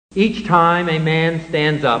Each time a man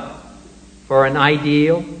stands up for an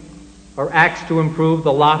ideal, or acts to improve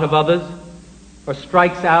the lot of others, or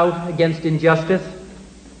strikes out against injustice,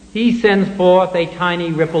 he sends forth a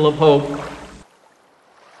tiny ripple of hope.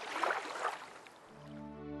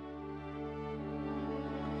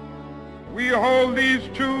 We hold these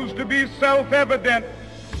truths to be self-evident,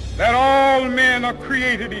 that all men are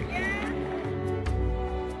created equal.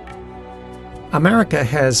 America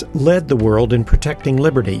has led the world in protecting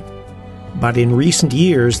liberty, but in recent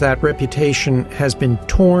years that reputation has been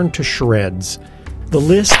torn to shreds. The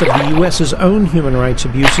list of the U.S.'s own human rights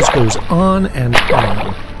abuses goes on and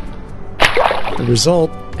on. The result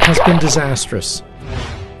has been disastrous.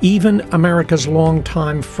 Even America's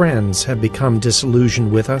longtime friends have become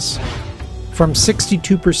disillusioned with us. From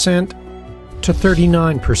 62% to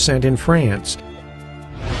 39% in France,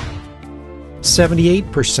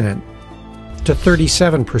 78% to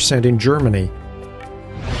 37% in Germany,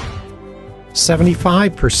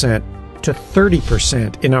 75% to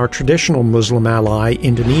 30% in our traditional Muslim ally,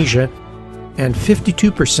 Indonesia, and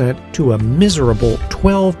 52% to a miserable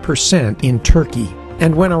 12% in Turkey.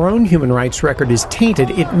 And when our own human rights record is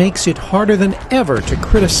tainted, it makes it harder than ever to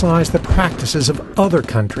criticize the practices of other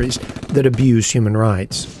countries that abuse human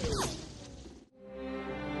rights.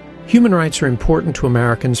 Human rights are important to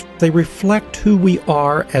Americans. They reflect who we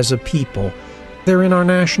are as a people. They're in our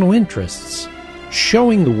national interests.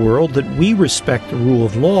 Showing the world that we respect the rule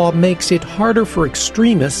of law makes it harder for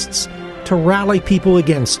extremists to rally people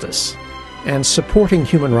against us. And supporting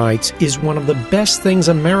human rights is one of the best things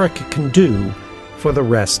America can do for the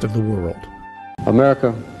rest of the world.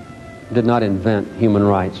 America did not invent human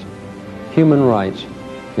rights. Human rights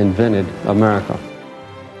invented America.